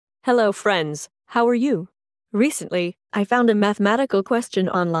Hello friends, how are you? Recently, I found a mathematical question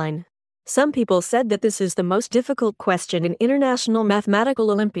online. Some people said that this is the most difficult question in International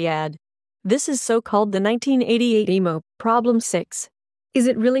Mathematical Olympiad. This is so-called the 1988 IMO, Problem 6. Is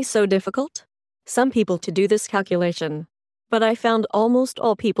it really so difficult? Some people to do this calculation. But I found almost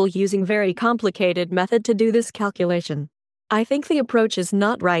all people using very complicated method to do this calculation. I think the approach is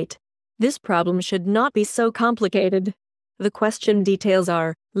not right. This problem should not be so complicated. The question details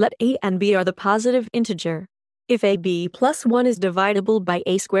are, let a and b are the positive integer. If ab plus 1 is divisible by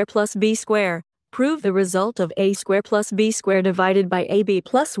a square plus b square, prove the result of a square plus b square divided by ab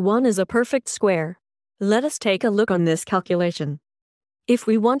plus 1 is a perfect square. Let us take a look on this calculation. If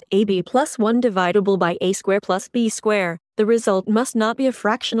we want ab plus 1 divisible by a square plus b square, the result must not be a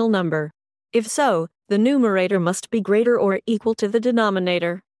fractional number. If so, the numerator must be greater or equal to the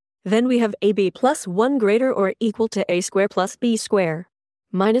denominator. Then we have ab plus 1 greater or equal to a square plus b square.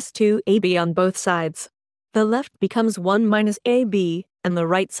 Minus 2ab on both sides. The left becomes 1 minus ab, and the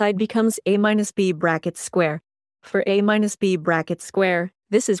right side becomes a minus b bracket square. For a minus b bracket square,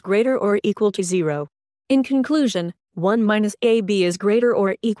 this is greater or equal to 0. In conclusion, 1 minus ab is greater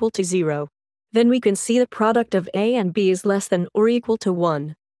or equal to 0. Then we can see the product of a and b is less than or equal to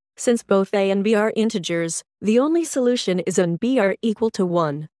 1. Since both a and b are integers, the only solution is when b are equal to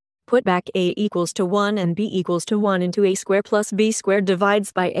 1. Put back a equals to 1 and b equals to 1 into a square plus b square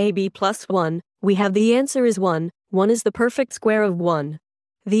divides by ab plus 1. We have the answer is 1. 1 is the perfect square of 1.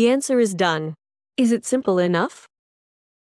 The answer is done. Is it simple enough?